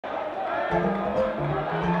No.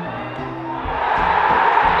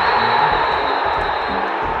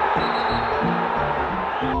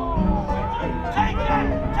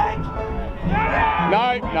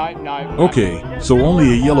 Okay, so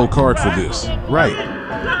only a yellow card for this. Right.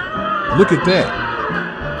 Look at that.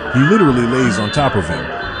 He literally lays on top of him.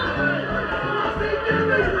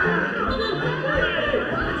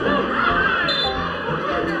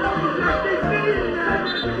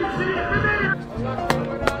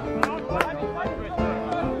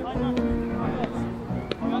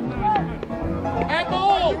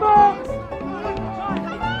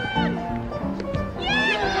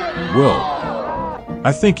 Well,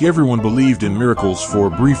 I think everyone believed in miracles for a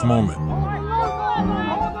brief moment.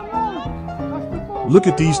 Look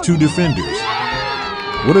at these two defenders.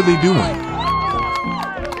 What are they doing?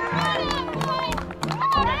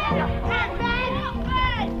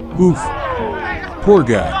 Oof. Poor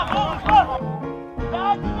guy.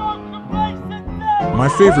 My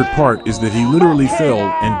favorite part is that he literally fell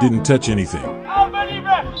and didn't touch anything. How many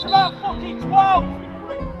reps? About fucking 12!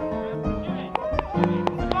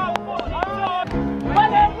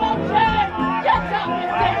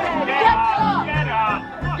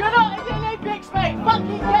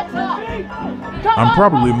 I'm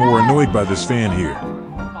probably more annoyed by this fan here.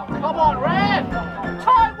 Come on, Rev!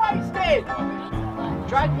 Time wasted!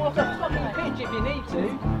 Drag him off the fucking pitch if you need to.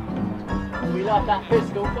 We love that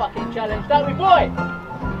physical fucking challenge, don't we, boy?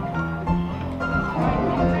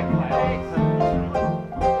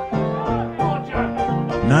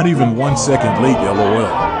 Not even 1 second late, LOL.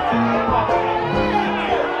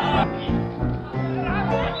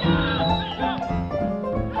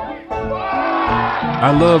 I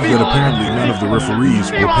love that apparently none of the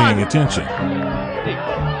referees were paying attention.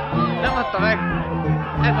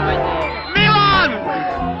 Milan!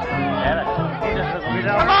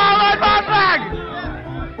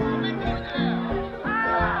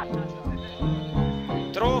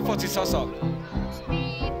 Throw foci sasa.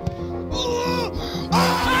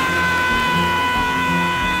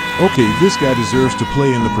 Okay, this guy deserves to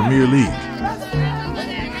play in the Premier League.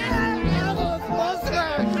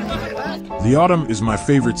 The autumn is my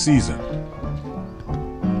favorite season.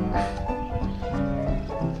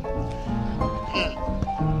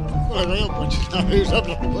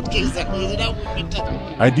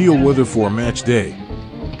 Ideal weather for a match day.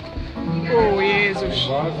 Oh, Jesus.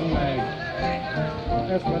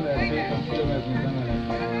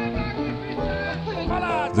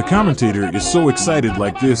 The commentator is so excited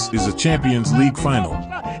like this is a Champions League final.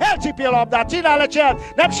 Elcsipi a labdát, csinál egy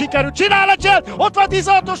cselt, nem sikerült, csinál egy cselt, ott van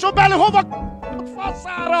 16-oson belül, hova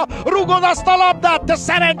faszára rugod azt a labdát, de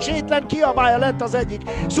szerencsétlen, kiabálja lent az egyik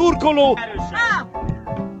szurkoló.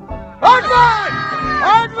 Ott van!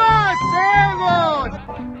 Ott van! Szél volt!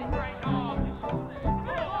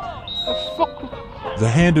 The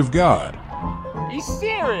hand of God. He's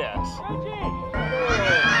serious!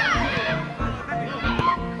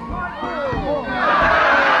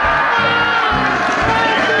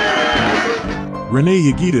 Renee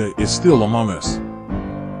Higuita is still among us.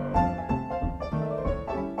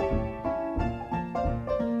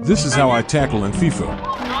 This is how I tackle in FIFA.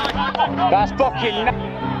 That's fucking...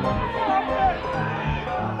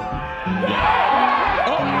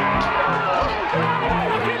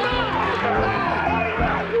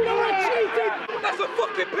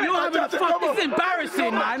 It's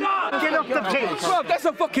embarrassing, man. Get off the pitch. Bro, that's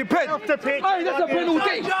a fucking pen. Get off the pitch. Hey, that's a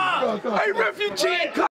penalty. Hey, refugee.